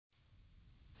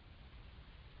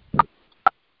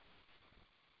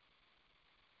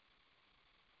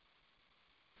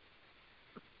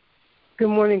Good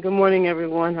morning,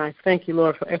 everyone. I thank you,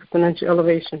 Lord, for exponential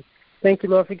elevation. Thank you,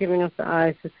 Lord, for giving us the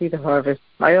eyes to see the harvest.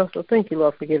 I also thank you,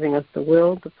 Lord, for giving us the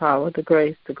will, the power, the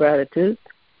grace, the gratitude,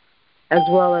 as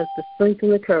well as the strength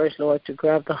and the courage, Lord, to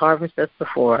grab the harvest that's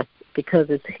before us, because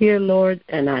it's here, Lord,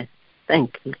 and I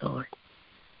thank you, Lord.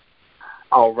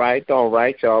 All right, y'all.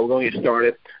 We're going to get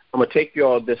started. I'm going to take you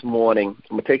all this morning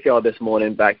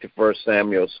back to 1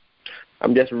 Samuel.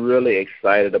 I'm just really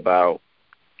excited about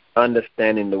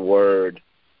understanding the Word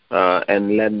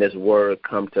and letting this Word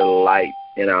come to light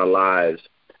in our lives.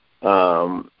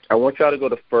 I want y'all to go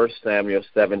to 1 Samuel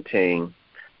 17.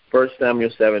 1 Samuel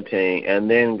 17,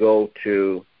 and then go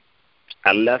to,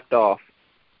 I left off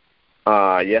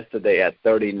yesterday at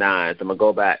 39. So I'm going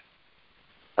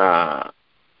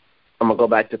to go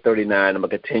back to 39. I'm going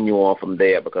to continue on from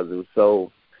there because it was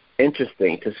so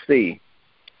interesting to see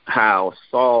how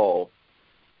Saul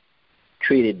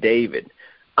treated David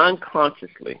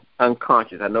unconsciously. I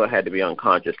know it had to be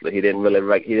unconsciously. He didn't really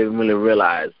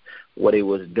realize what he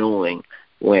was doing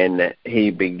when he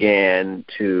began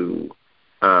to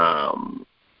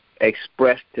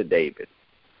express to David,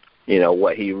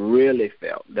 what he really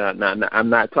felt. Now, I'm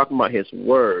not talking about his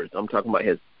words. I'm talking about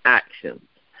his actions.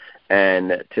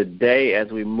 And today,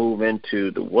 as we move into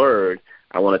the Word,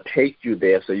 I want to take you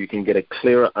there so you can get a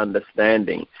clearer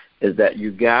understanding, is that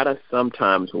you got to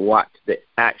sometimes watch the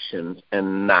actions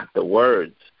and not the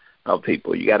words of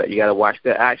people. You got to watch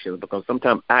their actions, because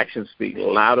sometimes actions speak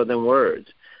louder than words.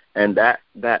 And that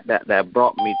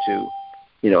brought me to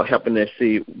helping to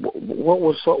see what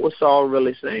was Saul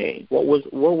really saying.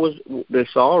 Did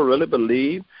Saul really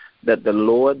believe that the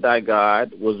Lord thy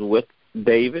God was with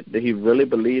David? Did he really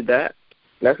believe that?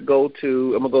 I'm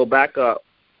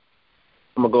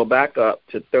gonna go back up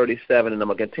to 37, and I'm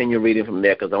gonna continue reading from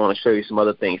there because I want to show you some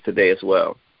other things today as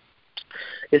well.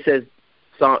 It says,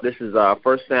 this is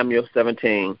 1 Samuel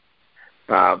 17,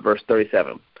 verse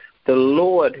 37. The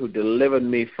Lord who delivered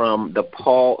me from the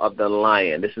paw of the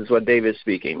lion. This is what David is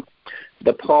speaking.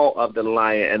 The paw of the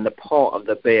lion and the paw of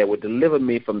the bear would deliver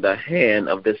me from the hand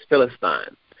of this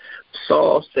Philistine.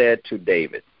 Saul said to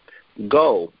David,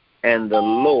 go, and the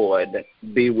Lord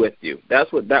be with you.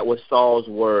 That was Saul's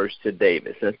words to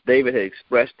David, since David had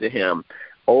expressed to him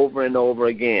over and over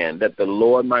again that the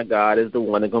Lord my God is the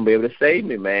one that's going to be able to save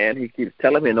me, man. He keeps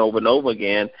telling him over and over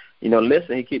again,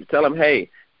 listen, he keeps telling him, hey,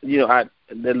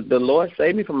 the Lord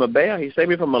saved me from a bear. He saved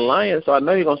me from a lion, so I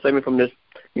know he's going to save me from this,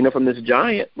 from this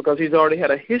giant, because he's already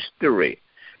had a history.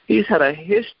 He's had a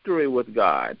history with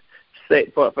God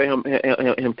for him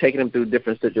taking him through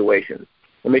different situations.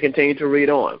 Let me continue to read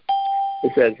on.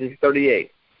 It says,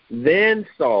 38, then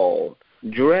Saul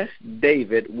dressed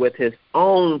David with his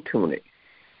own tunic.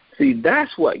 See,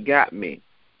 that's what got me,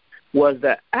 was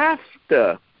that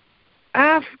after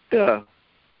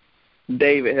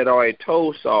David had already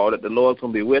told Saul that the Lord's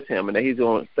going to be with him and that he's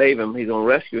going to save him, he's going to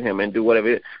rescue him and do whatever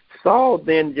it is, Saul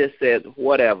then just said,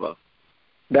 whatever.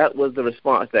 That was the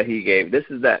response that he gave. This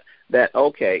is that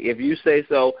okay, if you say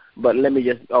so, but let me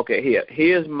just, okay,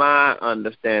 here's my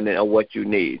understanding of what you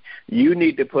need. You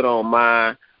need to put on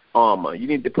my armor. You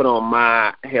need to put on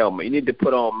my helmet. You need to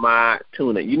put on my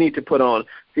tunic. You need to put on,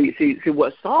 see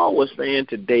what Saul was saying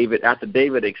to David after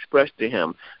David expressed to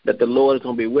him that the Lord is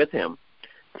going to be with him.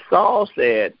 Saul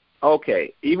said,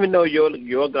 okay, even though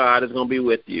your God is going to be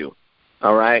with you,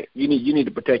 all right, you need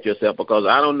to protect yourself, because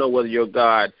I don't know whether your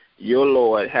God, your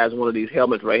Lord, has one of these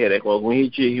helmets right here that when he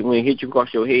hit you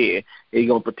across your head, he's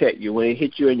gonna protect you. When he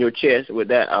hits you in your chest with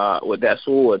that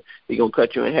sword, he's gonna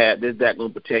cut you in half. This that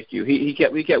gonna protect you. He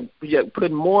kept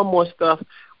putting more and more stuff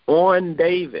on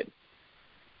David,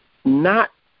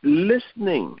 not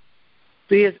listening.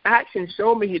 See, his actions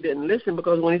show me he didn't listen,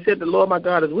 because when he said the Lord my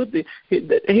God is with thee,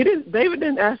 David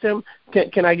didn't ask him,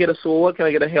 can I get a sword? Can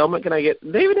I get a helmet? David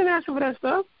didn't ask him for that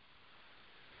stuff.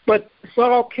 But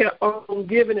Saul kept on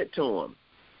giving it to him.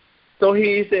 So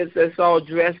he says that Saul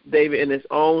dressed David in his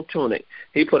own tunic.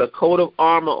 He put a coat of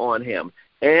armor on him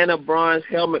and a bronze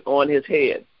helmet on his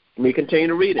head. Let me continue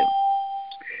to read it.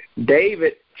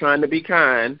 David, trying to be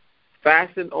kind,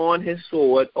 fastened on his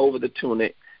sword over the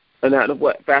tunic.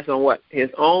 Fastened on what? His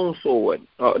own sword.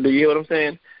 Do you hear what I'm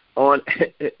saying? On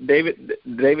David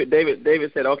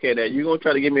said, okay, now you're going to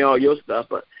try to give me all your stuff,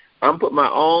 but I'm putting my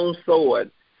own sword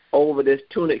over this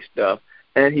tunic stuff.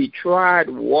 And he tried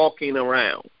walking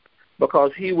around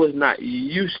because he was not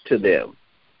used to them.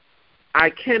 I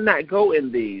cannot go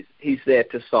in these, he said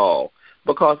to Saul,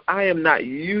 because I am not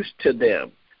used to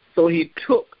them. So he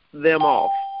took them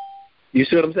off. You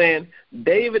see what I'm saying?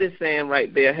 David is saying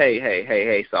right there,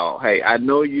 hey, Saul, hey, I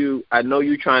know you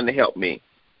trying to help me,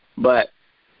 but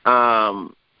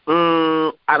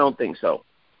I don't think so.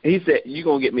 He said, you're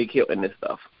going to get me killed in this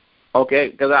stuff, okay,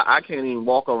 because I can't even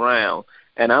walk around,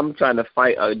 and I'm trying to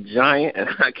fight a giant, and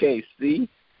I can't see.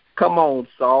 Come on,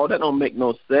 Saul, that don't make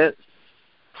no sense.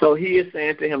 So he is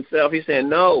saying to himself, he said,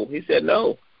 no. He said,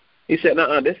 no. He said,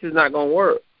 this is not going to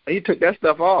work. He took that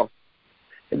stuff off.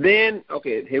 Then,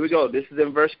 okay, here we go. This is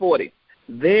in verse 40.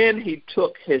 Then he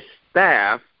took his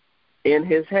staff in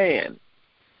his hand,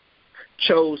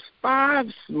 chose 5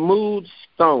 smooth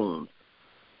stones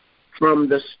from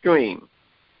the stream,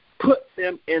 put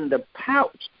them in the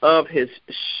pouch of his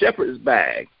shepherd's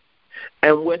bag,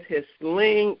 and with his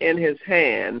sling in his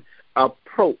hand,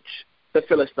 approached the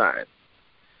Philistine.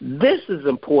 This is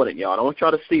important, y'all. I want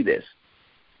y'all to see this.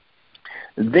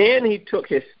 Then he took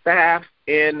his staff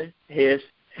in his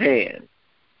hand,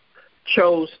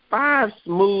 chose 5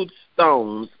 smooth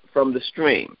stones from the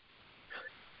stream,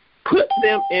 put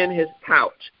them in his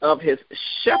pouch of his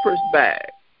shepherd's bag,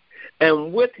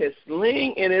 and with his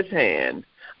sling in his hand,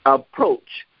 approached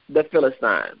the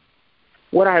Philistine.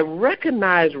 What I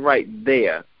recognize right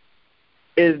there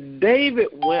is David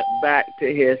went back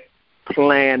to his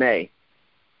plan A.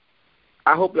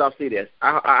 I hope y'all see this.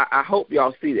 I hope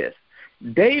y'all see this.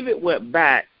 David went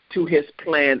back to his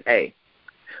plan A.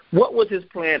 What was his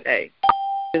plan A?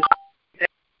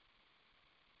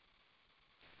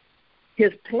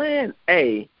 His plan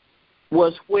A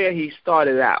was where he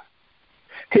started out.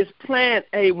 His plan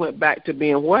A went back to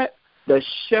being what? The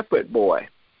shepherd boy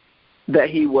that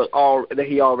he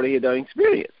already had done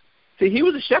experience. See, he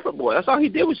was a shepherd boy. That's all he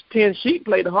did was tend sheep,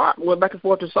 play the harp, and went back and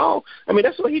forth to Saul. I mean,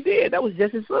 that's what he did. That was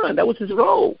just his son. That was his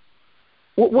role.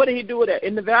 What did he do with that?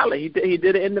 In the valley. He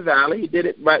did it in the valley. He did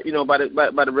it by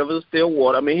the rivers of still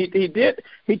water. I mean,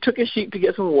 he took his sheep to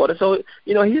get some water. So,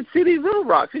 he'd see these little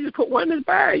rocks. He just put one in his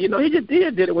bag. He just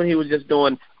did it when he was just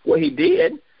doing what he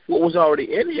did, what was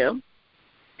already in him.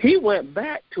 He went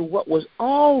back to what was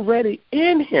already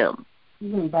in him. He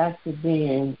went back to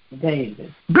being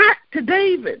David. Back to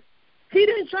David. He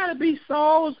didn't try to be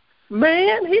Saul's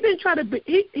man. He didn't try to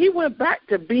be. He went back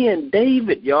to being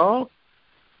David, y'all.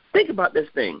 Think about this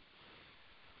thing.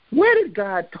 Where did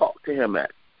God talk to him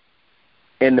at?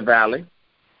 In the valley.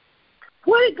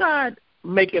 Where did God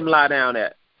make him lie down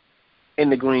at? In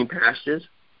the green pastures.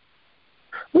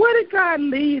 Where did God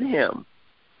lead him?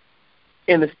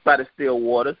 By the still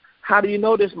waters. How do you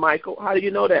know this, Michael? How do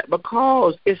you know that?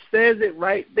 Because it says it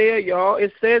right there, y'all.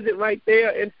 It says it right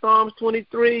there in Psalms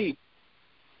 23.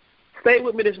 Stay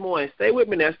with me this morning. Stay with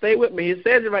me now. Stay with me. It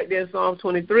says it right there in Psalms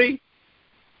 23.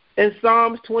 In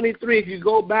Psalms 23, if you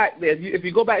go back there,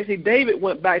 see, David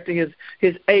went back to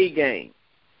his A game.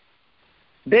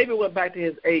 David went back to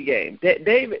his A game.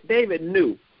 David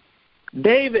knew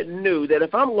that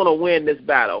if I'm going to win this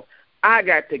battle, I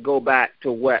got to go back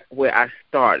to where I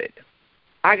started.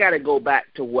 I got to go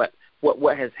back to what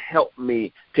has helped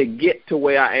me to get to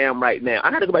where I am right now.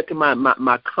 I got to go back to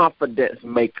my confidence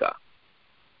maker.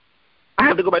 I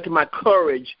have to go back to my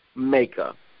courage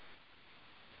maker.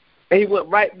 And he went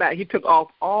right back. He took off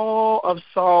all of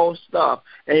Saul's stuff,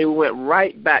 and he went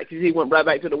right back. He went right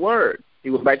back to the Word. He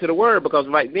went back to the Word because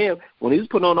right then, when he was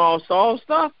putting on all Saul's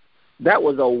stuff, that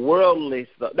was a worldly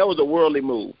stuff. That was a worldly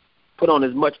move. Put on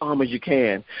as much armor as you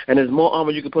can, and as more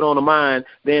armor you can put on the mind,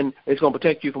 then it's going to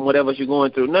protect you from whatever you're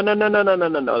going through. No.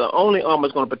 The only armor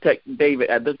that's going to protect David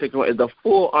at this particular point is the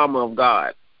full armor of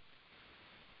God.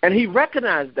 And he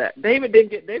recognized that. David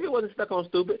wasn't stuck on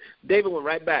stupid. David went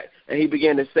right back, and he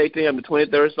began to say to him, the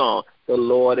 23rd Psalm, the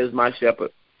Lord is my shepherd.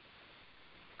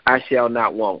 I shall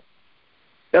not want.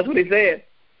 That's what he said.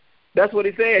 That's what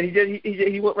he said.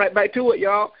 He went right back to it,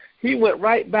 y'all. He went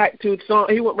right back to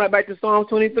Psalm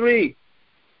 23.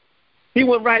 He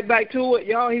went right back to it,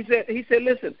 y'all. He said,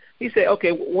 listen. He said,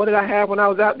 okay, what did I have when I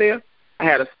was out there? I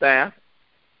had a staff.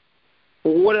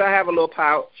 What did I have? A little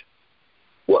pouch.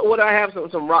 What did I have?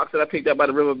 Some rocks that I picked up by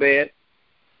the riverbed.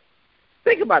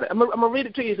 Think about it. I'm gonna read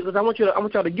it to you because I want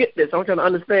y'all to get this. I want y'all to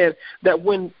understand that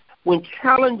when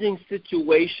challenging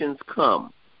situations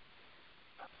come,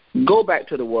 go back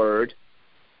to the Word.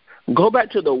 Go back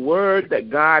to the Word that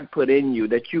God put in you,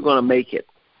 that you're going to make it,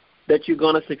 that you're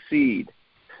going to succeed,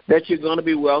 that you're going to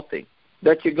be wealthy,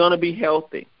 that you're going to be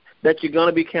healthy, that you're going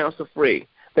to be cancer-free,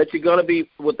 that you're going to be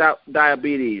without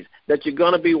diabetes, that you're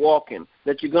going to be walking,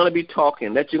 that you're going to be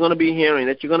talking, that you're going to be hearing,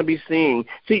 that you're going to be seeing.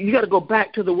 See, you got to go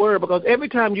back to the Word because every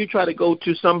time you try to go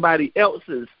to somebody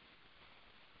else's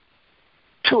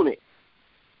tunic,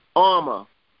 armor,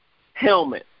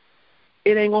 helmet,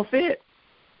 it ain't going to fit.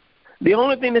 The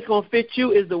only thing that's going to fit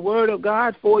you is the Word of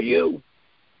God for you.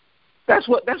 That's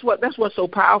what's so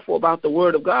powerful about the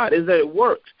Word of God is that it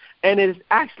works, and it is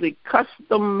actually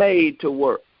custom made to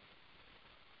work.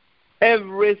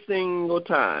 Every single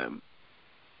time.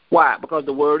 Why? Because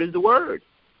the word is the word.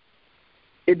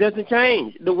 It doesn't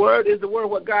change. The word is the word.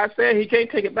 What God said, he can't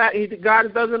take it back.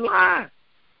 God doesn't lie.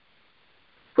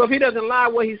 So if he doesn't lie,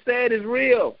 what he said is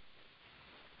real.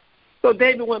 So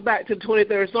David went back to the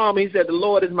 23rd Psalm. He said, the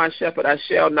Lord is my shepherd, I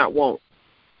shall not want.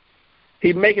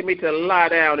 He maketh me to lie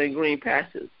down in green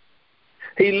pastures.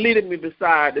 He leadeth me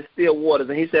beside the still waters.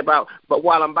 And he said, but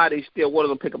while I'm by these still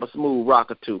waters, I'll pick up a smooth rock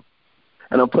or two.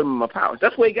 And I'll put him in my pouch.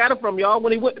 That's where he got it from, y'all,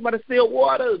 when he went by the still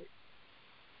waters.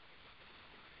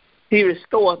 He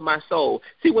restored my soul.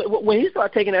 See, when he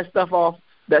started taking that stuff off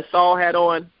that Saul had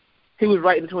on, he was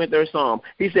writing the 23rd Psalm.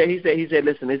 He said,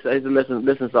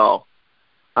 listen, Saul,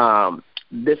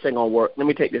 this ain't gonna work. Let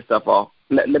me take this stuff off.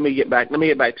 Let me get back. Let me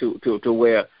get back to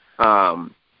where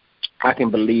I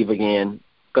can believe again,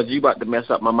 because you about to mess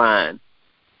up my mind.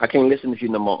 I can't listen to you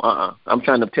no more. I'm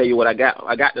trying to tell you what I got.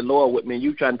 I got the Lord with me, and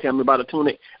you trying to tell me about a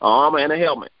tunic, an armor, and a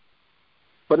helmet.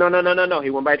 But no. He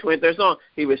went back to 23rd Psalm.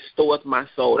 He restored my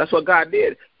soul. That's what God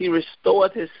did. He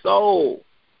restored his soul.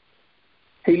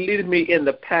 He leaded me in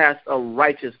the path of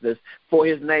righteousness for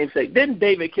his name's sake. Didn't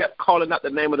David keep calling out the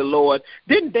name of the Lord?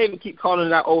 Didn't David keep calling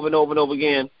it out over and over and over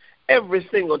again? Every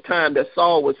single time that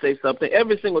Saul would say something,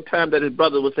 every single time that his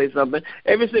brother would say something,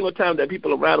 every single time that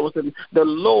people around him would say, the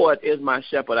Lord is my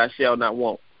shepherd, I shall not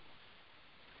want.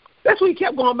 That's what he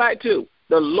kept going back to.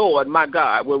 The Lord, my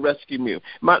God, will rescue me.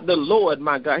 The Lord,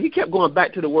 my God. He kept going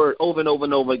back to the word over and over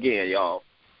and over again, y'all.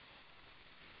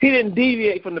 He didn't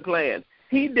deviate from the plan.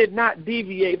 He did not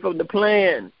deviate from the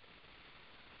plan.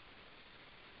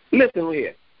 Listen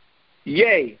here.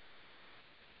 Yea,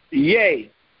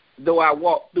 though I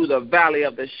walk through the valley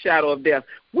of the shadow of death.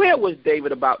 Where was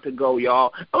David about to go,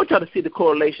 y'all? I want y'all to see the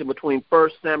correlation between 1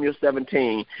 Samuel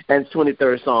 17 and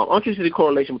 23rd Psalm. I want you to see the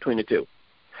correlation between the two.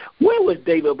 Where was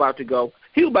David about to go?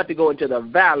 He was about to go into the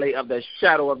valley of the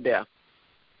shadow of death.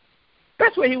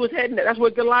 That's where he was heading. That's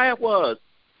where Goliath was.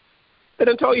 They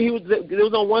done told you it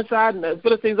was on one side and the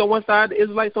Philistines on one side, the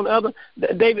Israelites on the other.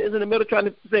 David is in the middle trying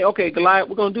to say, okay, Goliath,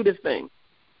 we're going to do this thing.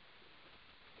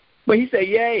 But he said,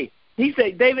 yay.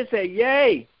 David said,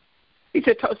 yay. He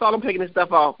said, Saul, I'm taking this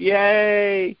stuff off.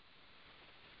 Yay.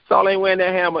 Saul ain't wearing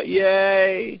that hammer.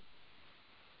 Yay.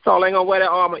 Saul ain't going to wear that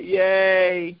armor.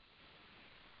 Yay.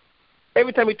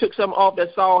 Every time he took something off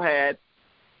that Saul had,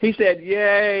 he said,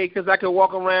 yay, because I can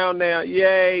walk around now.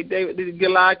 Yay,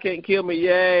 Goliath can't kill me.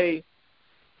 Yay.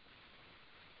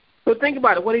 So think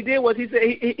about it. What he did was he said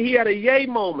he had a yay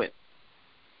moment.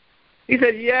 He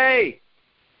said, yay.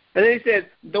 And then he said,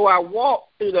 though I walk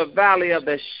through the valley of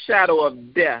the shadow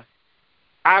of death,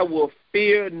 I will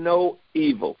fear no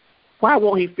evil. Why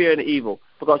won't he fear any evil?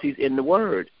 Because he's in the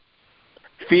Word.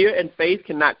 Fear and faith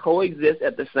cannot coexist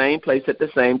at the same place at the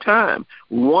same time.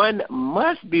 One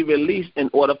must be released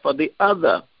in order for the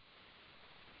other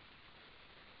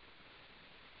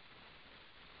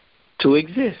to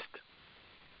exist.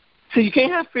 See, you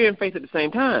can't have fear and faith at the same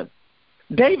time.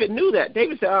 David knew that.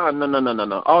 David said,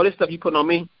 no. All this stuff you put on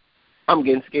me, I'm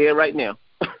getting scared right now.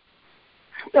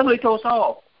 That's what he told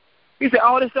Saul. He said,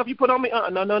 all this stuff you put on me,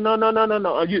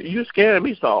 no. You scaring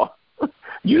me, Saul.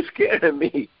 You scaring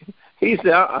me. He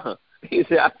said, He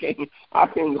said, I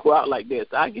can't go out like this.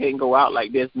 I can't go out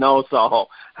like this. No, Saul,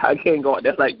 I can't go out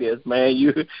there like this, man.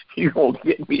 You gonna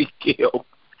get me killed.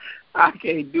 I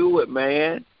can't do it,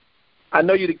 man. I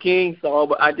know you're the king, Saul,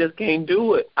 but I just can't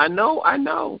do it. I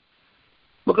know.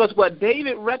 Because what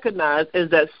David recognized is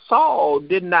that Saul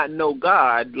did not know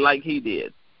God like he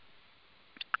did.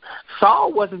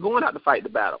 Saul wasn't going out to fight the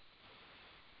battle.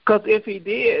 Because if he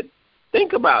did,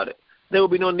 think about it. There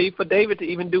would be no need for David to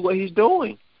even do what he's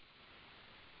doing.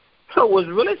 So was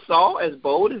really Saul as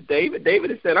bold as David?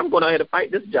 David had said, I'm going out here to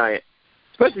fight this giant.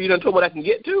 Especially you done told me what I can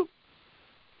get to.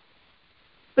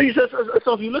 So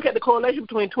if you look at the correlation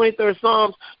between 23rd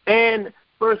Psalms and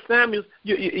 1 Samuel,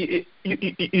 you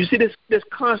see this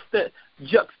constant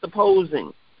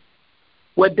juxtaposing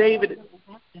where David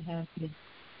have to have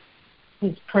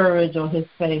his courage or his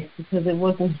faith because it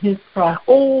wasn't his process.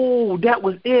 Oh, that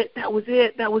was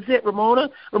it, Ramona.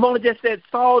 Ramona just said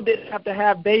Saul didn't have to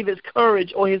have David's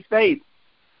courage or his faith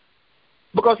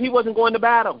because he wasn't going to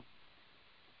battle.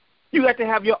 You got to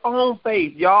have your own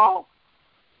faith, y'all.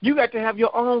 You got to have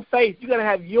your own faith. You got to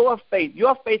have your faith.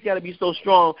 Your faith got to be so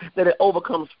strong that it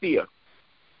overcomes fear.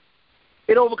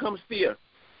 It overcomes fear.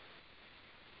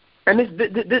 And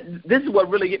this is what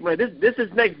really get me. This is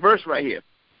next verse right here.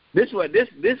 This is what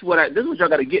y'all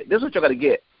got to get. This is what y'all got to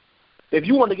get. If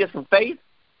you want to get some faith,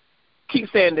 keep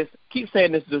saying this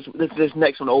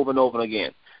next one over and over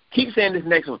again. Keep saying this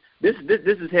next one. This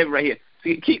is heavy right here.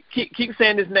 See, keep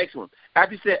saying this next one.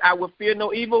 After you said, I will fear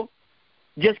no evil,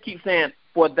 Just keep saying,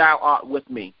 for thou art with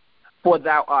me. For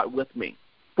thou art with me.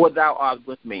 For thou art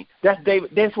with me. That's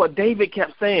David. That's what David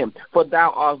kept saying. For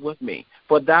thou art with me.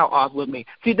 For thou art with me.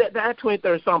 See, that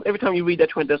 23rd Psalm, every time you read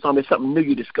that 23rd Psalm, there's something new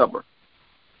you discover.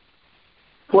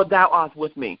 For thou art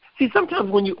with me. See,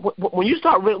 sometimes when you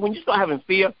start having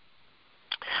fear,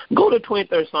 go to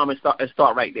 23rd Psalm and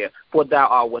start right there. For thou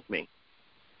art with me.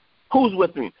 Who's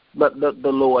with me? But the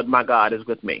Lord, my God, is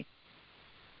with me.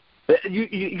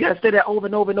 You got to say that over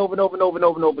and over and over and over and over and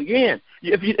over and over again.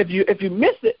 If you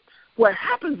miss it, what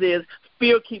happens is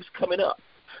fear keeps coming up.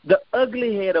 The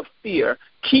ugly head of fear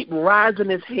keep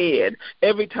rising its head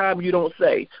every time you don't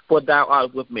say, for thou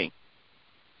art with me.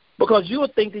 Because you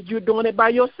would think that you're doing it by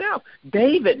yourself.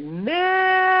 David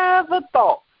never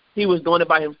thought he was doing it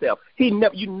by himself.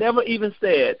 You never even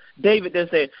said, David then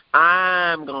said,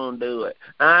 I'm going to do it.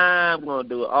 I'm going to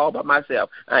do it all by myself.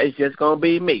 It's just going to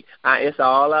be me. It's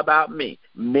all about me.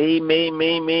 Me.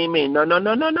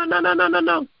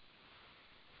 No.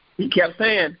 He kept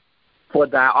saying, for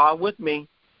thou art with me.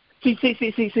 See,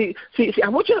 I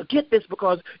want you to get this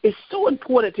because it's so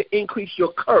important to increase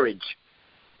your courage.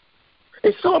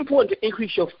 It's so important to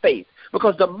increase your faith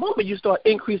because the moment you start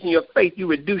increasing your faith, you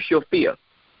reduce your fear.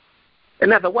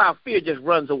 And after a while, fear just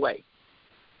runs away.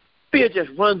 Fear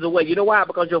just runs away. You know why?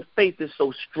 Because your faith is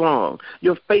so strong.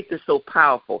 Your faith is so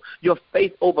powerful. Your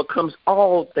faith overcomes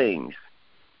all things.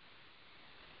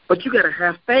 But you got to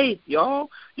have faith, y'all.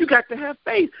 You got to have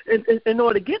faith. In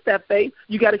order to get that faith,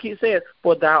 you got to keep saying,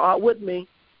 for thou art with me.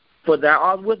 For thou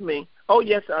art with me. Oh,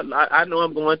 yes, I know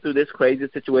I'm going through this crazy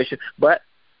situation, but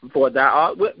for thou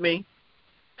art with me.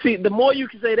 See, the more you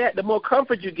can say that, the more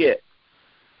comfort you get.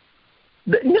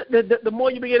 The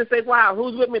more you begin to say, wow,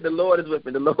 who's with me? The Lord is with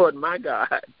me. The Lord, my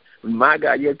God. My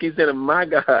God. You keep saying, my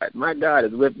God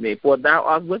is with me. For thou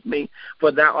art with me.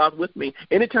 For thou art with me.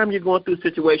 Anytime you're going through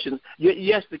situations,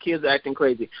 yes, the kids are acting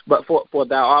crazy, but for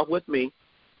thou art with me.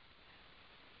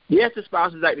 Yes, the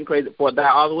spouse is acting crazy, for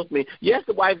thou art with me. Yes,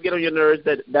 the wife get on your nerves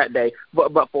that day,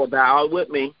 but for thou art with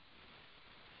me.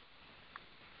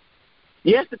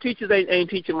 Yes, the teachers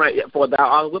ain't teaching right yet, for thou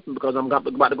art with me, because I'm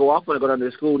about to go off when I go down to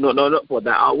the school. No, for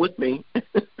thou art with me.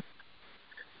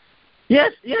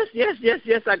 Yes,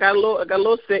 I got a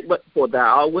little sick, but for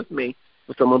thou art with me.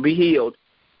 So I'm going to be healed.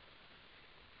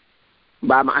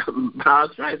 By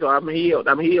stripes, so I'm healed.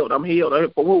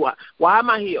 For who? Why am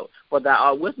I healed? For thou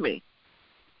art with me.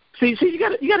 See, you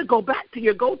got to go back to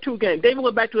your go-to game. David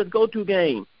went back to his go-to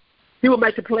game. He went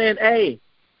back to plan A.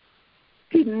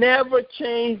 He never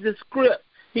changed the script.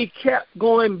 He kept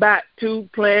going back to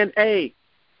plan A.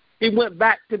 He went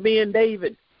back to being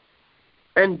David.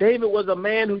 And David was a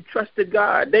man who trusted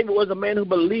God. David was a man who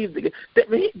believed.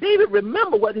 David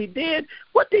remembered what he did.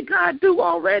 What did God do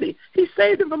already? He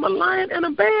saved him from a lion and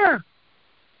a bear.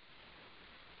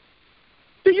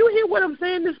 Do you hear what I'm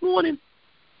saying this morning?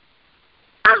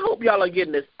 I hope y'all are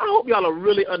getting this. I hope y'all are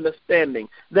really understanding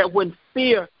that when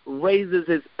fear raises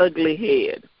its ugly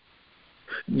head,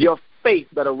 your faith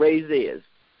better raise theirs.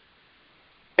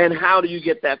 And how do you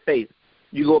get that faith?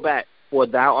 You go back, for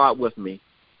thou art with me.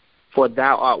 For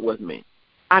thou art with me.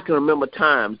 I can remember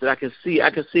times that I can see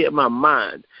it in my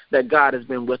mind that God has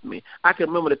been with me. I can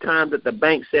remember the time that the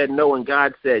bank said no and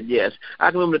God said yes.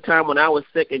 I can remember the time when I was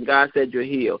sick and God said you're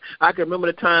healed. I can remember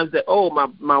the times that,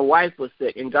 my wife was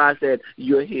sick and God said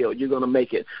you're healed. You're going to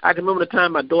make it. I can remember the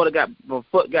time my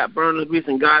foot got burned in grease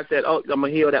and God said, I'm going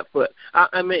to heal that foot.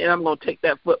 And I'm going to take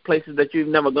that foot places that you've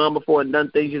never gone before and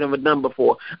done things you've never done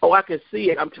before. Oh, I can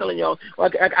see it. I'm telling y'all,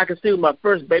 I can see when my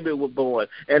first baby was born,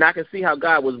 and I can see how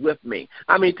God was with me.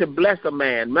 To bless a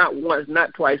man, not once,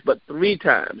 not twice, but 3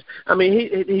 times.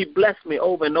 He blessed me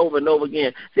over and over and over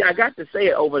again. See, I got to say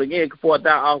it over and again, for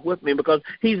thou art with me, because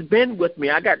he's been with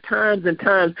me. I got times and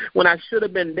times when I should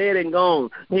have been dead and gone.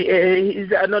 He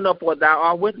said, no, for thou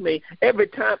art with me. Every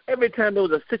time there was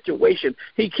a situation,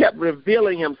 he kept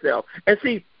revealing himself. And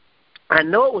see, I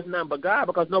know it was none but God,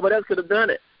 because nobody else could have done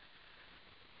it.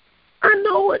 I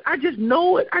know it. I just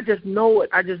know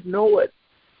it.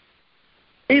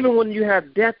 Even when you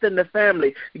have death in the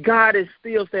family, God is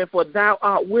still saying, for thou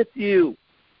art with you.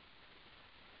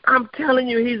 I'm telling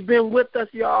you, he's been with us,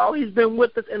 y'all. He's been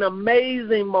with us in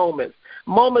amazing moments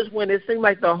when it seems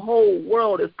like the whole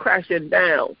world is crashing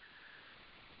down.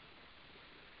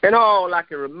 And all I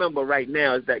can remember right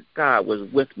now is that God was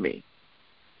with me.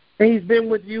 And he's been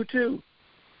with you too.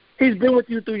 He's been with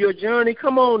you through your journey.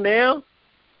 Come on now.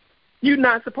 You're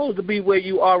not supposed to be where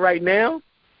you are right now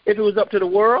if it was up to the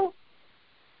world.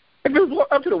 If it was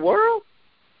up to the world,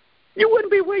 you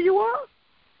wouldn't be where you are.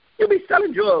 You'd be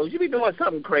selling drugs. You'd be doing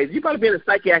something crazy. You'd probably be in a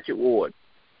psychiatric ward.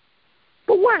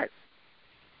 But what?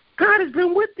 God has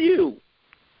been with you.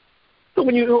 So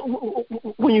when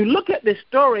you look at this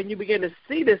story and you begin to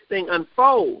see this thing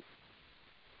unfold,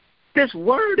 this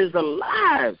word is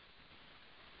alive.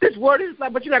 This word is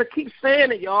alive, but you got to keep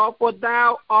saying it, y'all. For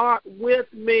thou art with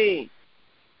me.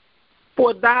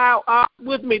 For thou art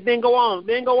with me. Then go on,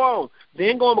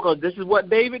 because this is what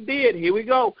David did. Here we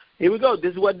go.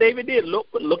 This is what David did. Look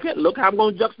how I'm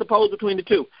going to juxtapose between the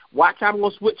two. Watch how I'm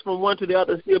going to switch from one to the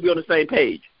other and still be on the same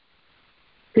page.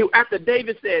 After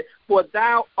David said, for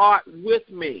thou art with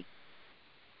me,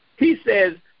 he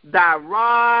says, thy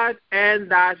rod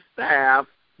and thy staff,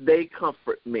 they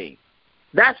comfort me.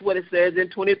 That's what it says in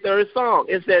 23rd Psalm.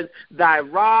 It says, thy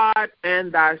rod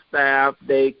and thy staff,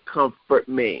 they comfort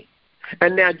me.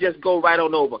 And now just go right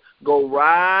on over. Go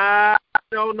right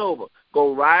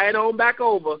on back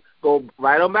over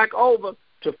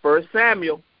to 1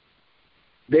 Samuel.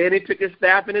 Then he took his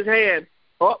staff in his hand.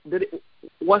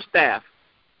 What staff?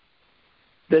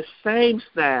 The same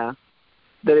staff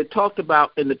that it talked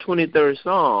about in the 23rd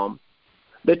Psalm,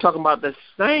 they're talking about the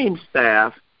same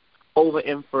staff over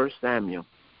in 1 Samuel.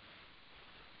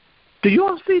 Do you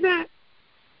all see that?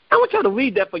 I want y'all to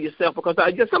read that for yourself, because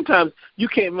sometimes you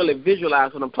can't really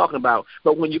visualize what I'm talking about.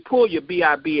 But when you pull your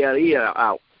Bible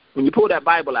out, when you pull that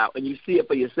Bible out and you see it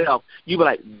for yourself, you be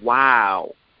like,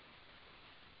 wow.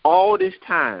 All this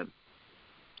time,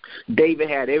 David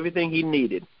had everything he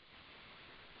needed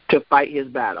to fight his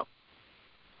battle.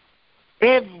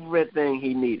 Everything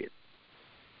he needed.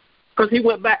 Because he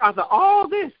went back after all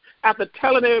this, after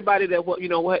telling everybody that,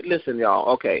 listen, y'all,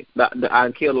 okay,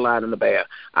 I killed the lion and the bear.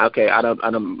 Okay, I've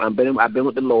been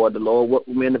with the Lord. The Lord worked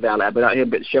with me in the valley. I've been out here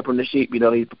shepherding the sheep.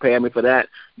 He prepared me for that.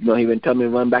 He's been telling me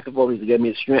to run back and forth. He's given me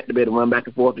the strength to be able to run back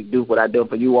and forth to do what I do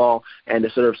for you all and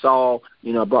to serve Saul.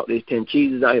 I brought these 10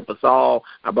 cheeses out here for Saul.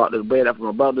 I brought the bread up for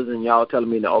my brothers, and y'all telling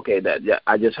me that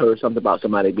I just heard something about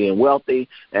somebody being wealthy,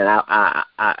 and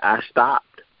I stopped.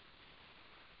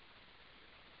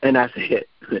 And I said,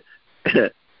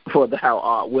 for thou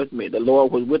art with me. The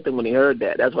Lord was with him when he heard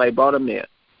that. That's why he brought him there.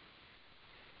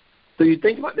 So you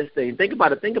think about this thing. Think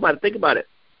about it.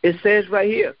 It says right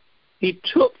here, he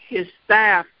took his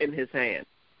staff in his hand,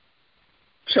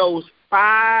 chose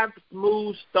 5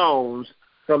 smooth stones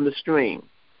from the stream,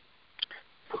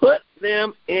 put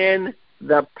them in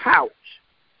the pouch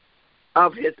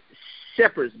of his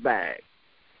shepherd's bag.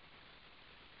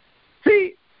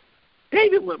 See,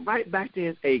 David went right back to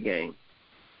his A game.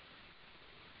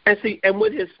 And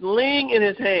with his sling in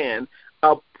his hand,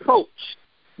 approached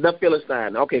the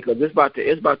Philistine. Okay, because it's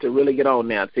about to really get on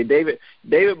now. See, David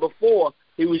before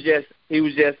he was just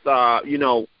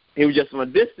from a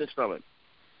distance from him,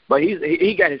 but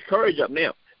he got his courage up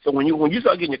now. So when you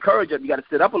start getting your courage up, you got to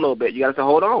sit up a little bit. You got to say,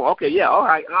 hold on, okay, yeah, all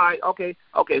right, okay.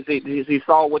 See,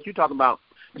 Saul, what you talking about?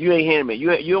 You ain't hearing me.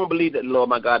 You don't believe that the Lord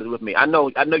my God is with me. I know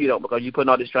you don't, because you putting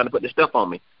all this trying to put this stuff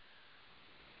on me.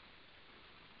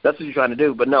 That's what you're trying to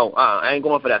do. But no, I ain't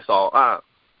going for that, Saul.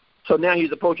 So now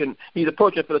he's approaching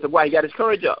Philistine. Why? He got his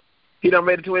courage up. He done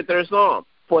read the 23rd Psalm.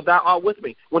 For thou art with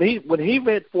me. When he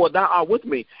read for thou art with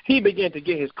me, he began to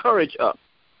get his courage up.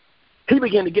 He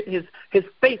began to get his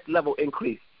faith level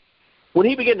increased. When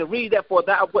he began to read that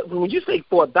when you say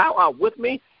for thou art with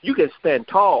me, you can stand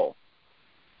tall.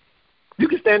 You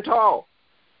can stand tall.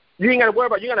 You ain't got to worry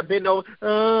about it. You got to bend over.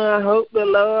 I hope the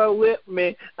Lord with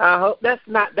me. I hope that's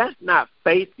not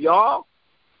faith, y'all.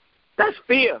 That's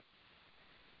fear.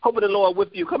 Hoping the Lord with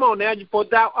you. Come on now. For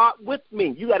thou art with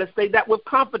me. You got to say that with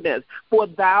confidence. For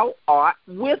thou art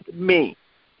with me.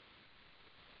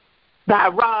 Thy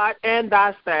rod and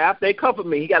thy staff, they comfort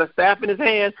me. He got a staff in his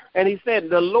hand, and he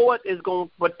said the Lord is going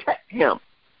to protect him.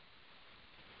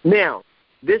 Now,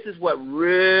 this is what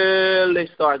really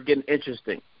starts getting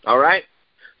interesting. All right?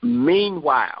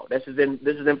 Meanwhile, this is in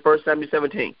 1 Samuel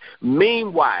 17.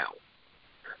 Meanwhile,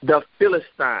 the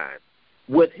Philistine,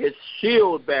 with his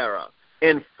shield bearer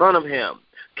in front of him,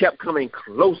 kept coming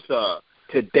closer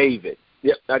to David.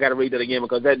 Yep, I got to read that again,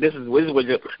 because this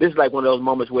is like one of those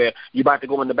moments where you're about to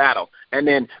go into battle, and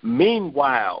then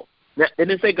meanwhile, it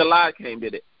didn't say Goliath came,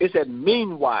 did it? It said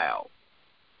meanwhile,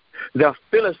 the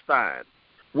Philistine,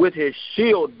 with his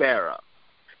shield bearer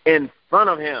in front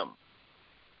of him,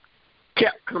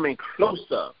 kept coming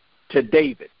closer to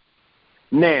David.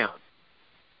 Now,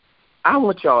 I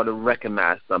want y'all to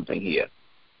recognize something here.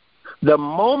 The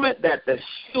moment that the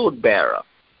shield bearer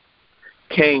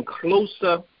came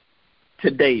closer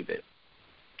to David,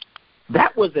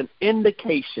 that was an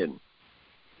indication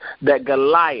that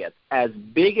Goliath, as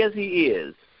big as he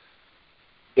is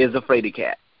a fraidy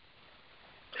cat.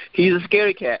 He's a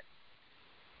scary cat.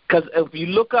 Because if you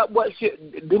look up what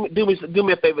do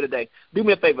me a favor today. Do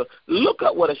me a favor. Look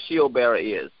up what a shield bearer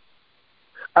is.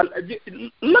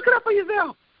 Look it up for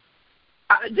yourself.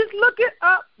 Just look it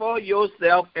up for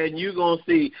yourself, and you're going to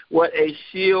see what a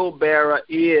shield bearer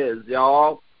is,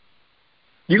 y'all.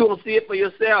 You're going to see it for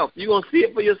yourself. You're going to see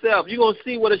it for yourself. You're going to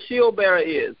see what a shield bearer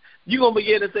is. You're going to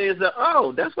begin to say,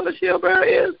 oh, that's what a shield bearer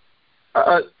is?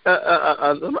 A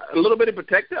little bit of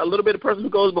protector, a little bit of person who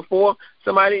goes before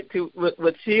somebody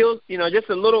with shields, just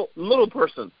a little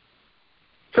person.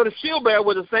 So the shield bearer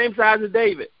was the same size as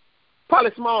David,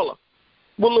 probably smaller,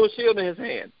 with a little shield in his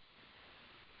hand.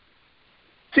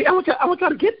 See, I want y'all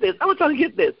to get this. I want y'all to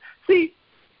get this. See,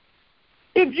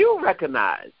 if you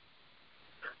recognize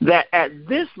that at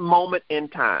this moment in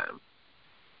time,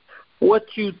 what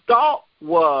you thought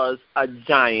was a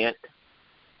giant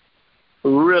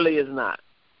really is not.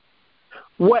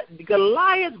 What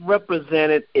Goliath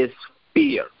represented is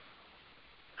fear.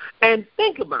 And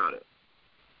think about it.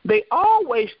 They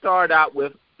always start out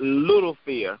with little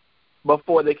fear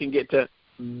before they can get to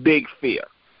big fear.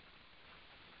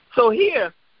 So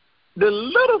here, the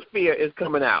little fear is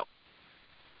coming out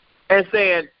and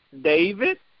saying,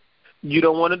 David, you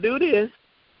don't want to do this.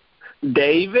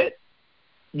 David,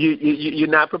 you're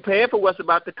not prepared for what's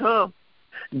about to come.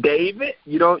 David,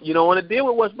 you don't want to deal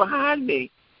with what's behind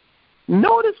me.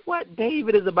 Notice what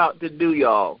David is about to do,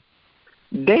 y'all.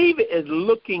 David is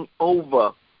looking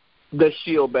over the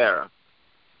shield bearer.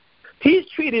 He's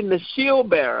treating the shield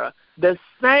bearer the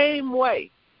same way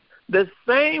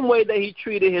that he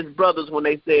treated his brothers when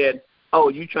they said, oh,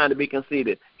 you trying to be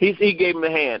conceited. He gave him a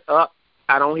hand. Up,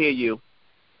 I don't hear you.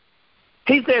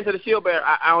 He's saying to the shield bearer,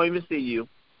 I don't even see you.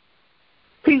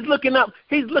 He's looking up.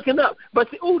 But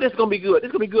see, oh, this is going to be good. This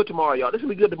is going to be good tomorrow, y'all. This is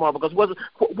going to be good tomorrow because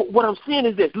what I'm seeing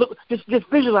is this. Look, just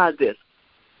visualize this.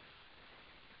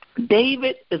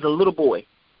 David is a little boy,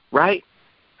 right?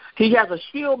 He has a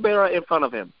shield bearer in front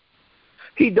of him.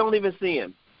 He don't even see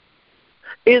him.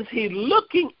 Is he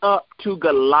looking up to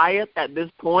Goliath at this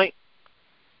point,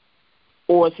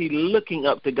 or is he looking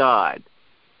up to God?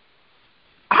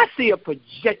 I see a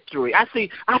trajectory. I see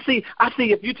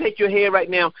if you take your head right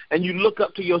now and you look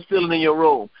up to your ceiling in your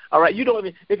room, all right,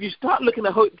 if you start looking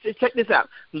at, check this out.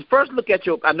 First look at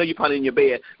I know you're probably in your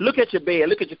bed. Look at your bed.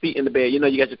 Look at your feet in the bed. You know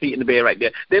you got your feet in the bed right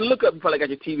there. Then look up. You probably got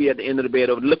your TV at the end of the bed.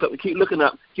 Look up. Keep looking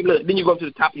up. Then you go up to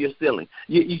the top of your ceiling.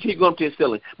 You keep going up to your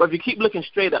ceiling. But if you keep looking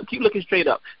straight up, keep looking straight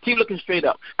up.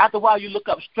 After a while, you look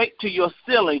up straight to your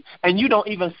ceiling, and you don't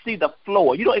even see the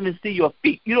floor. You don't even see your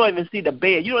feet. You don't even see the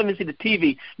bed. You don't even see the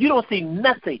TV. You don't see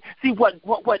nothing. See,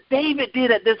 what David did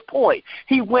at this point,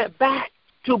 he went back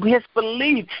to his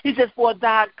belief. He says, for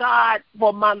thy God,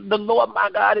 the Lord my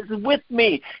God is with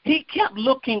me. He kept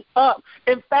looking up.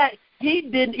 In fact, he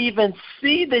didn't even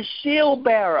see the shield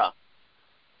bearer.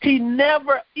 He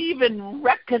never even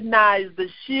recognized the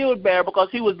shield bearer because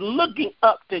he was looking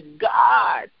up to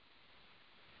God.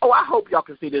 Oh, I hope y'all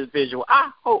can see this visual. I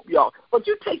hope y'all. But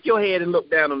you take your head and look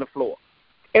down on the floor.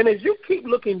 And as you keep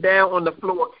looking down on the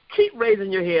floor, keep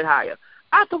raising your head higher.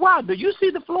 After a while, do you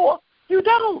see the floor? You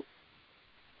don't.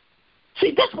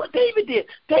 See, that's what David did.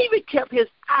 David kept his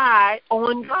eye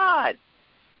on God.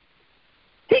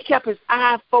 He kept his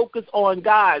eye focused on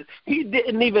God. He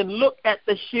didn't even look at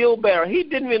the shield bearer. I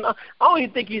don't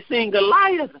even think he's seen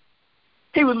Goliath.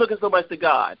 He was looking so much to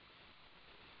God.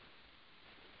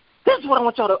 This is what I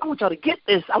want y'all to get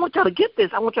this. I want y'all to get this.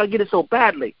 I want y'all to get it so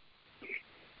badly.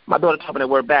 My daughter taught me that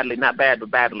word badly, not bad,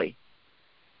 but badly.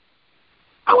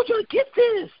 I want you to get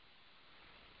this.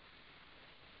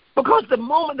 Because the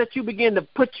moment that you begin to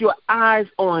put your eyes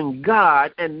on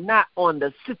God and not on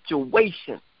the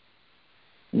situation,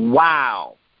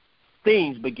 wow,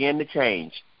 things begin to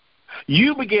change.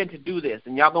 You begin to do this,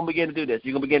 and y'all going to begin to do this.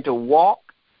 You're going to begin to walk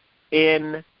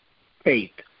in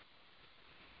faith.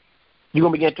 You're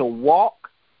going to begin to walk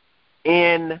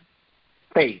in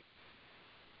faith.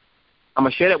 I'm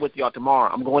going to share that with y'all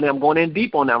tomorrow. I'm going in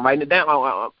deep on that. I'm writing it down.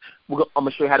 I'm going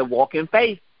to show you how to walk in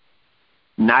faith,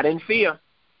 not in fear.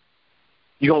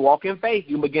 You're going to walk in faith.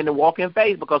 You begin to walk in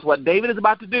faith because what David is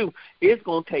about to do is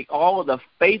going to take all of the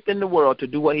faith in the world to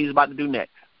do what he's about to do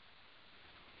next.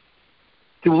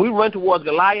 See, when we run towards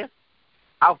Goliath,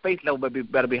 our faith level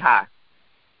better be high.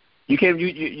 You can't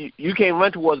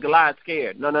run towards Goliath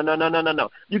scared. No.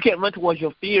 You can't run towards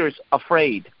your fears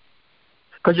afraid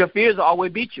because your fears will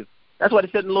always beat you. That's why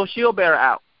they sent the little shield bearer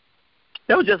out.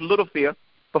 That was just a little fear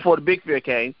before the big fear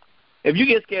came. If you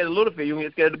get scared of the little fear, you can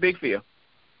get scared of the big fear.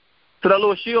 So that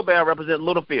little shield bearer represents a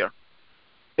little fear.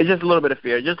 It's just a little bit of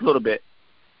fear, just a little bit.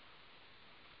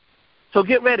 So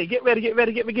get ready,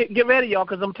 y'all,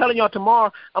 because I'm telling y'all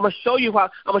tomorrow I'm gonna show you how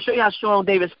strong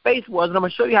David's faith was, and I'm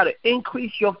gonna show you how to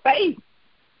increase your faith.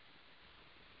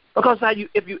 Because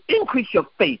if you increase your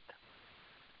faith,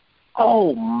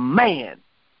 oh man,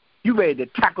 you ready to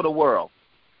tackle the world.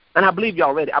 And I believe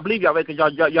y'all ready.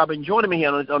 Because y'all been joining me here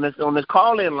on this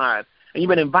call-in line, and you've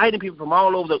been inviting people from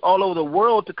all over the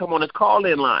world to come on this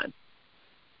call-in line.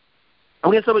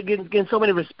 I'm getting so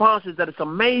many responses that it's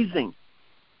amazing.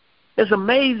 It's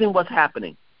amazing what's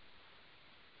happening.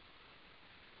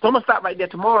 So I'm gonna stop right there.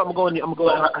 Tomorrow I'm gonna go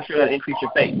and I'll show you how to increase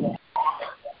your faith.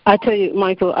 I tell you,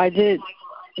 Michael, there's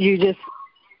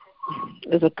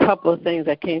a couple of things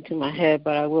that came to my head,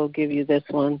 but I will give you this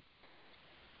one.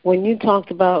 When you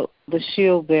talked about the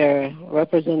shield bearer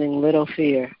representing little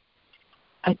fear,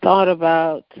 I thought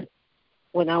about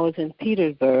when I was in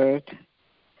Petersburg,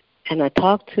 and I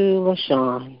talked to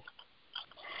LaShawn,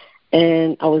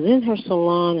 and I was in her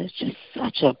salon. It's just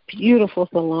such a beautiful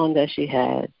salon that she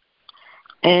had.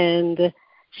 And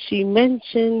she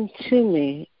mentioned to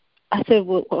me, I said,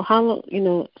 well, how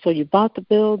long, so you bought the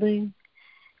building?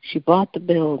 She bought the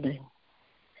building.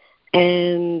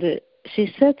 And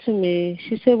she said to me,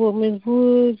 well, Ms.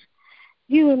 Woods,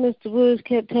 you and Mr. Woods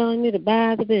kept telling me to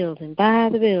buy the building, buy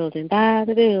the building, buy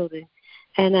the building.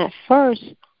 And at first,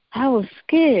 I was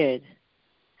scared.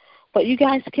 But you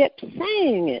guys kept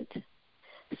saying it.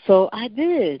 So I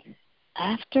did.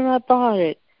 After I bought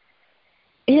it,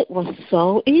 it was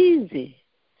so easy.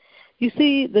 You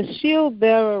see, the shield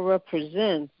bearer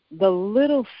represents the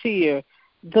little fear,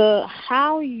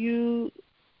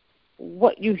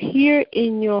 what you hear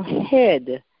in your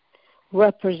head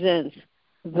represents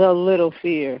the little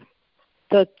fear,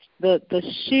 the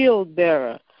shield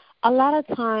bearer. A lot of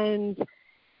times,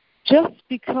 just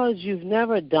because you've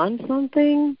never done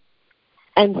something,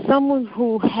 and someone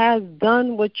who has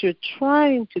done what you're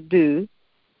trying to do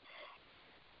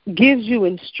gives you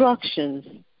instructions,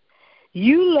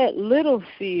 you let little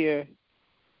fear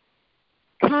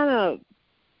kind of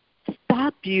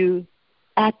stop you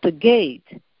at the gate.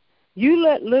 You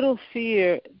let little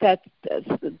fear that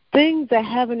things that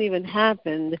haven't even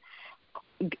happened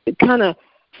kind of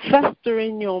fester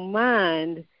in your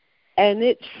mind, and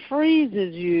it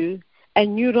freezes you,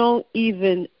 and you don't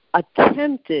even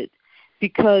attempt it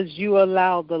because you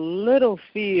allow the little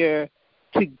fear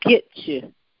to get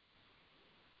you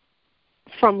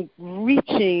from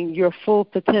reaching your full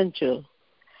potential.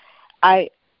 I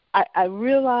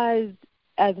realized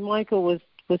as Michael was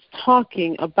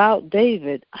talking about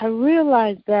David, I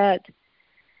realized that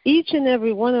each and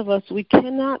every one of us, we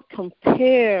cannot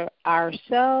compare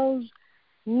ourselves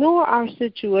nor our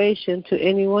situation to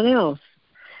anyone else.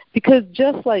 Because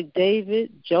just like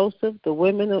David, Joseph, the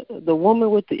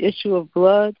woman with the issue of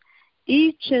blood,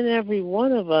 each and every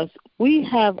one of us, we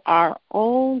have our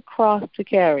own cross to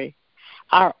carry,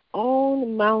 our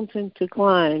own mountain to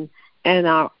climb, and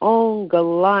our own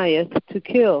Goliath to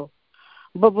kill.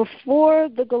 But before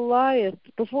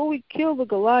we kill the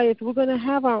Goliath, we're going to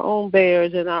have our own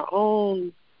bears and our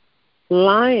own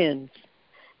lions.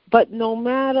 But no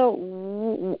matter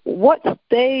what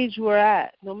stage we're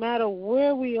at, no matter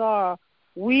where we are,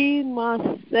 we must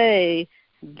say,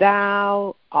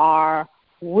 "Thou art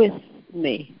with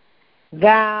me.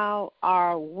 Thou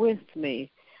art with me."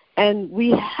 And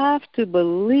we have to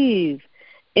believe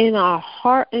in our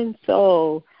heart and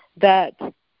soul that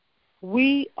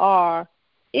we are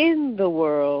in the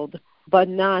world, but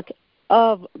not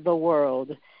of the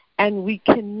world. And we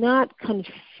cannot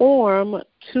conform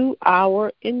to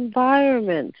our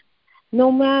environment,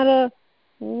 no matter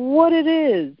what it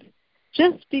is.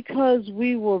 Just because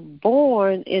we were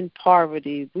born in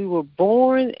poverty, we were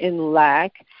born in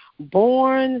lack,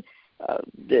 born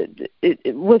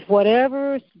with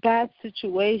whatever bad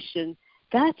situation,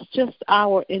 that's just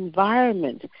our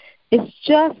environment. It's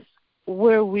just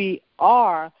where we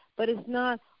are, but it's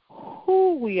not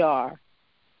who we are,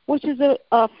 which is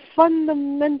a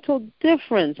fundamental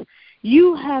difference.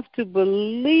 You have to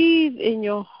believe in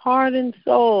your heart and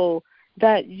soul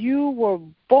that you were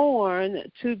born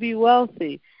to be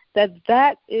wealthy, that's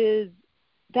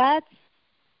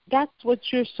what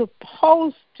you're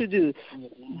supposed to do.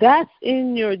 That's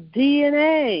in your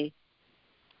DNA.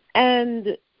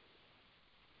 And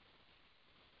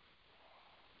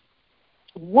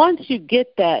once you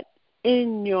get that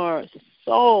in your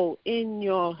soul, in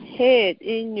your head,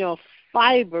 in your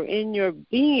fiber, in your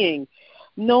being,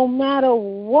 no matter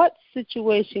what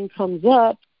situation comes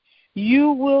up,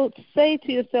 you will say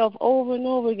to yourself over and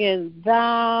over again,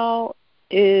 Thou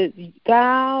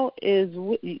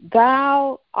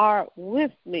art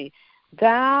with me.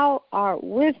 Thou art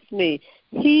with me.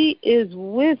 He is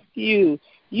with you.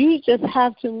 You just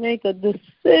have to make a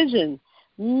decision.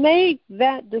 Make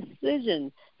that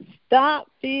decision. Stop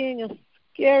being a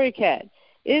scaredy cat.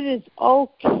 It is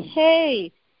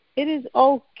okay. It is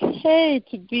okay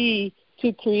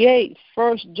to create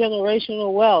first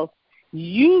generational wealth.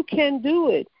 You can do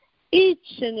it.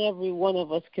 Each and every one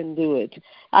of us can do it.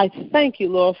 I thank you,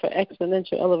 Lord, for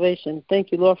exponential elevation.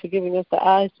 Thank you, Lord, for giving us the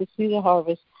eyes to see the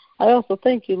harvest. I also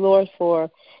thank you, Lord, for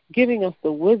giving us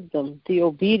the wisdom, the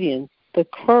obedience, the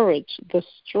courage, the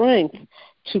strength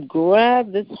to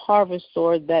grab this harvest,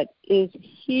 Lord, that is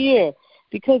here.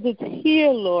 Because it's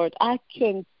here, Lord. I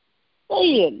can say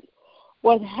it.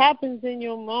 What happens in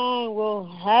your mind will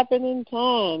happen in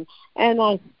time. And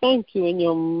I thank you in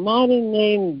your mighty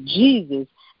name, Jesus.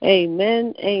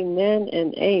 Amen, amen,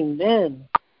 and amen.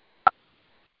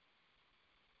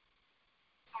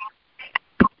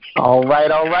 All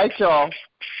right, y'all.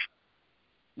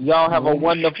 Y'all have a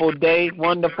wonderful day.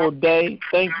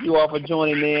 Thank you all for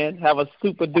joining in. Have a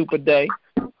super duper day.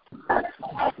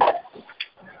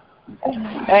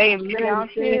 Amen. Y'all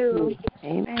too.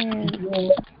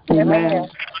 Amen. Amen.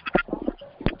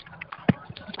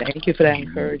 Thank you for that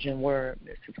encouraging word,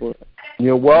 Mr. Wood.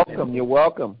 You're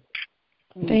welcome.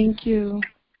 Thank you.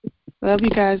 Love you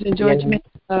guys. Enjoy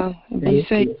Jamaica. And be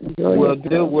safe. Will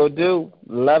do.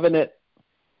 Loving it.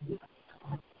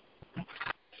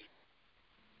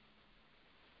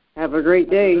 Have a great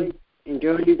day.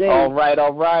 Enjoy your day. All right.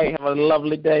 Have a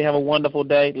lovely day. Have a wonderful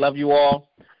day. Love you all.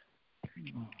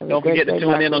 Don't forget to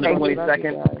tune in on the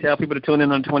 22nd. Tell people to tune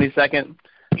in on the 22nd.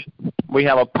 We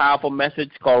have a powerful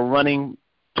message called Running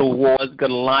Towards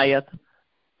Goliath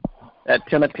at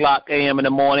 10 o'clock a.m. in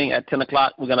the morning. At 10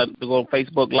 o'clock, we're going to go on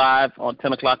Facebook Live on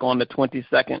 10 o'clock on the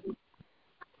 22nd.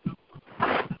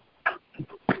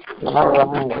 All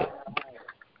right.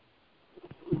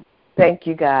 Thank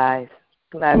you, guys.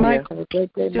 Love you. Have a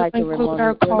great day, Mike and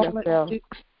Ramona.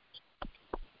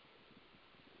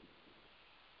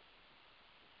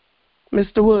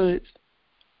 Mr. Woods.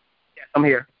 Yes, I'm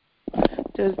here.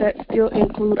 Does that still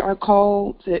include our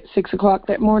calls at 6 o'clock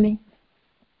that morning?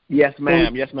 Yes,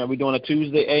 ma'am. We're doing a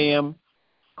Tuesday a.m.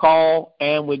 call,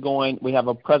 and we have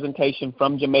a presentation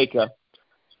from Jamaica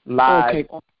live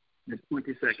on the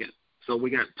 22nd. So we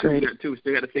got two.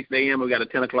 Still got a 6 a.m. We got a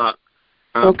 10 o'clock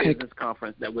business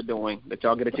conference that we're doing that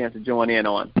y'all get a chance to join in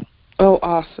on. Oh,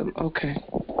 awesome. Okay.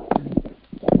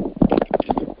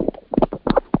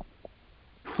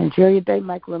 Enjoy your day,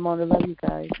 Michael and Mona. Love you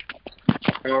guys.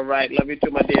 All right. Love you too,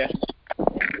 my dear.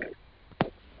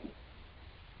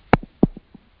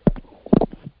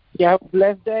 You have a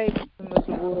blessed day,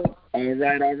 Mr. Wood.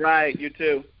 All right. You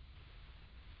too.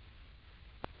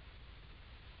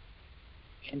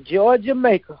 Enjoy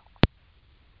Jamaica.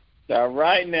 All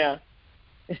right now.